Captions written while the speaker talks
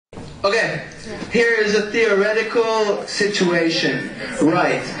Okay, here is a theoretical situation.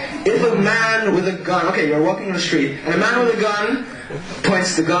 Right. If a man with a gun, okay, you're walking on the street, and a man with a gun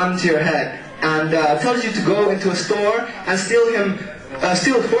points the gun to your head and tells you to go into a store and steal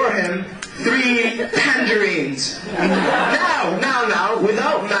for him 3 tangerines. Now,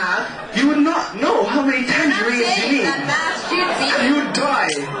 without math, you would not know how many tangerines you need. And you would die.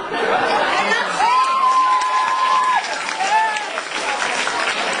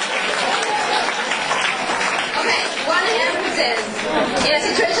 In a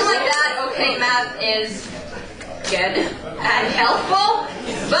situation like that, okay, math is good and helpful,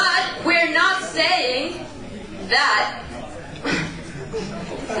 but we're not saying that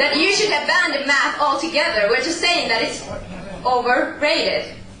you should abandon math altogether. We're just saying that it's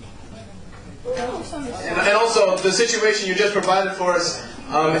overrated. And also, the situation you just provided for us,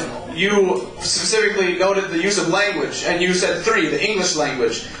 you specifically noted the use of language, and you said 3, the English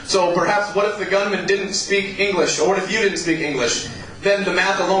language. So perhaps what if the gunman didn't speak English, or what if you didn't speak English? Then the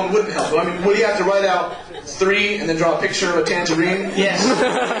math alone wouldn't help. I mean, would you have to write out 3 and then draw a picture of a tangerine? Yes. 3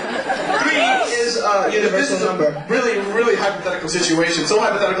 is universal number. Really hypothetical situation. So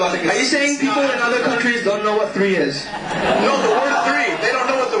hypothetical, I think. Are you saying people in other countries don't know what 3 is? No, the word 3. They don't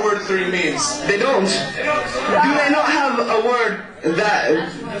know what the word 3 means. They don't. Do they not have a word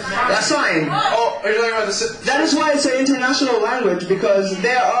a sign? Oh, are you talking about the? That is why it's an international language, because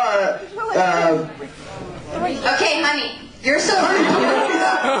there are. Okay, honey. You're so rude.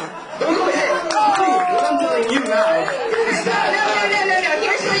 Don't go ahead. What I'm telling you now is that... No.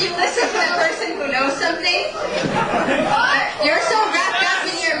 Here's where you listen to the person who knows something. You're so wrapped up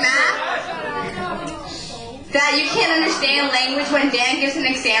in your math that you can't understand language when Dan gives an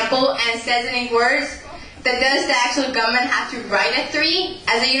example and says it in words. That does the actual gunman have to write a 3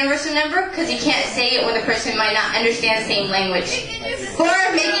 as a universal number? Because he can't say it when the person might not understand the same language. For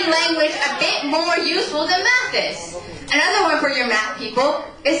making language a bit more useful than math is. Another one for your math people,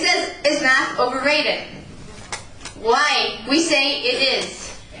 it says, is math overrated? Why? We say it is.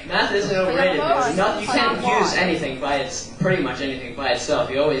 Math isn't overrated because you can't use anything pretty much anything by itself.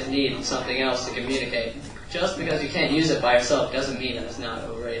 You always need something else to communicate. Just because you can't use it by yourself doesn't mean that it's not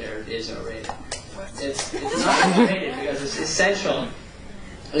overrated or it is overrated. It's not overrated because it's essential.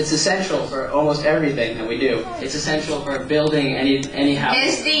 It's essential for almost everything that we do. It's essential for building any house.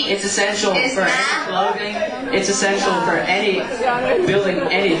 It's essential for any clothing. It's essential for any building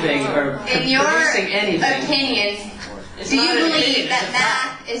anything or producing anything. In your opinion, do you believe that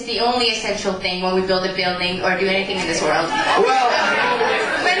math is the only essential thing when we build a building or do anything in this world? Well,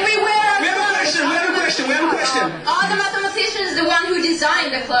 when we wear our we have a question. Are the mathematicians the one who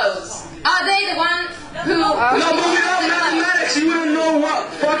designed the clothes? Are they the one who... No, but without mathematics, you wouldn't know what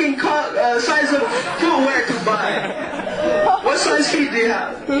fucking size of footwear to buy. What size feet do you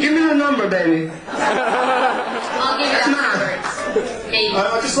have? Give me the number, baby. I'll give you that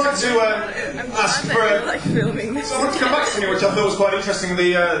I'd just like to ask for I want to come back to something which I thought was quite interesting.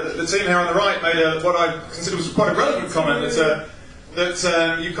 The team here on the right made what I consider was quite a relevant comment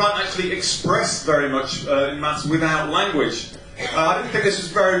that you can't actually express very much in maths without language. I didn't think this was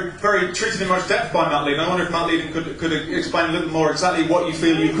very treated in much depth by Matt Leadon. I wonder if Matt Leadon could explain a little more exactly what you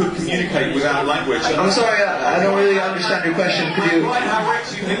feel you could communicate without language. I'm sorry, I don't really understand your question. Could you... How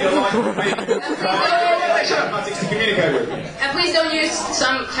rich you think your life would be? Mathematics to communicate with. And please don't use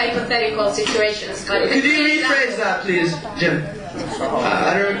some hypothetical situations. But could you rephrase that, please, Jim?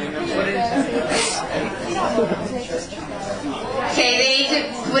 I don't know what it is. Okay, they need to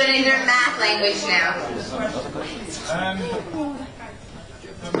put it in their math language now.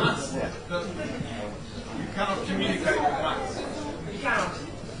 The maths, you cannot communicate with maths. You cannot.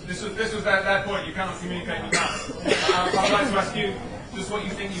 This was their point, you cannot communicate with maths. I'd like to ask you just what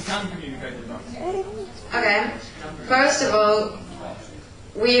you think you can communicate with maths. Okay. First of all,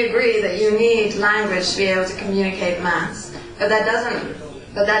 we agree that you need language to be able to communicate maths. But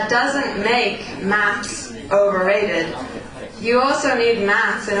that doesn't make maths overrated. You also need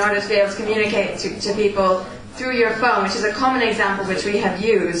maths in order to be able to communicate to people through your phone, which is a common example which we have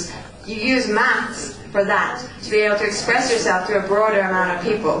used. You use maths for that, to be able to express yourself to a broader amount of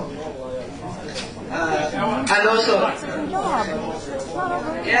people. And also,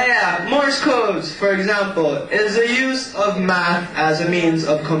 Morse codes, for example, is the use of math as a means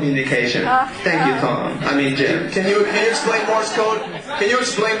of communication. Thank you, Tom. I mean, Jim. Can you explain Morse code? Can you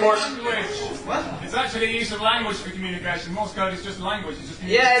explain Morse? What? It's actually a use of language for communication. Morse code is just language. It's just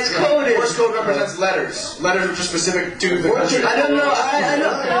it's coded. Morse code represents letters. Letters which are specific to the country. I don't know.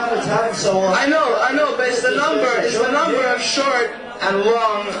 I know, but it's the number of short and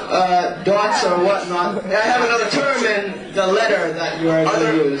long dots or whatnot. I have another term in the letter that you are going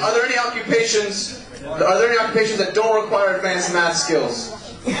to use. Are there any occupations that don't require advanced math skills?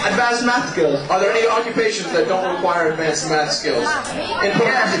 Advanced math skills. Are there any occupations that don't require advanced math skills?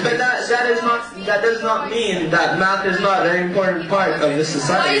 Yes, but that does not mean that math is not an important part of this Why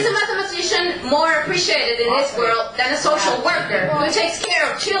society. is a mathematician more appreciated in this world than a social worker who takes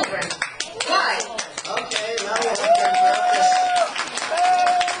care of children? Why? Okay, now we'll wrap this.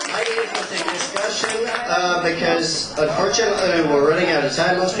 I need to take a discussion because unfortunately we're running out of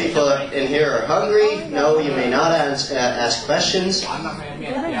time. Most people in here are hungry. No, you may not ask questions.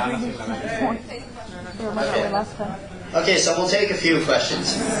 Okay, so we'll take a few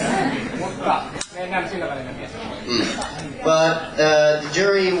questions. But the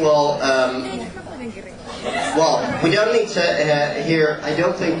jury will. Well, we don't need to hear. I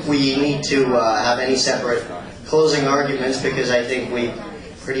don't think we need to have any separate closing arguments because I think we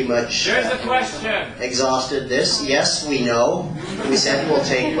pretty much exhausted this. Yes, we know. We said we'll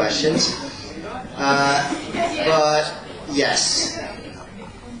take questions. But yes,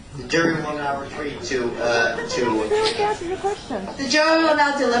 the jury will now retreat to. The jury will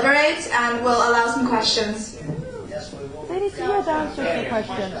now deliberate and will allow some questions. Yes, we will. They need to hear the answers to the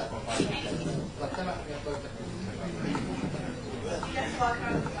questions.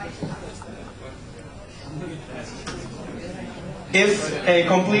 If a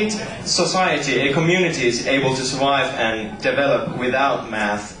complete society, a community is able to survive and develop without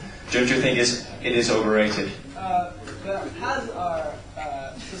math, don't you think it is overrated? Has our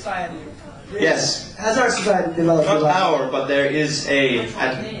society... Yes. Has our society developed? Not our, but there is a...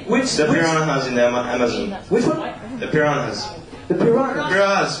 the piranhas in the Amazon. Which one? The piranhas. The piranha.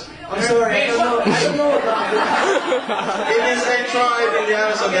 Piranhas. I'm sorry, I don't know about this. It is a tribe in the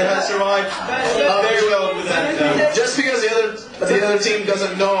Amazon that has survived very well with that. Just because the other team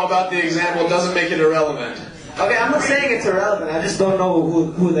doesn't know about the example doesn't make it irrelevant. Okay, I'm not saying it's irrelevant. I just don't know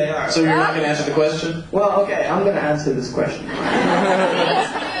who they are. So you're not going to answer the question? Well, okay, I'm going to answer this question.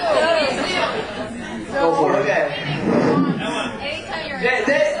 Go for it. Okay.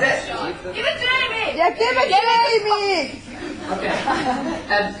 Give it to Amy! Yeah, give it to Amy! Okay.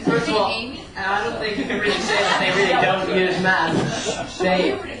 And first of all, I don't think you can really say that they really don't use math.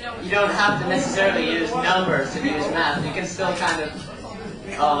 You don't have to necessarily use numbers to use math. You can still kind of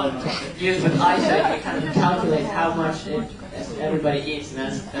use with eyesight. You kind of calculate how much everybody eats, and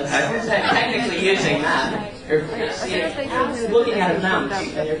that's technically using math. You're looking at amounts,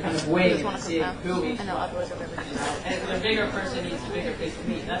 and you're kind of weighing to see who eats. And if the bigger person eats a bigger piece of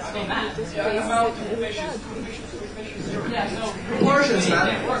meat, that's still math. Proportions, man.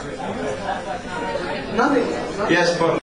 Nothing. Yes, but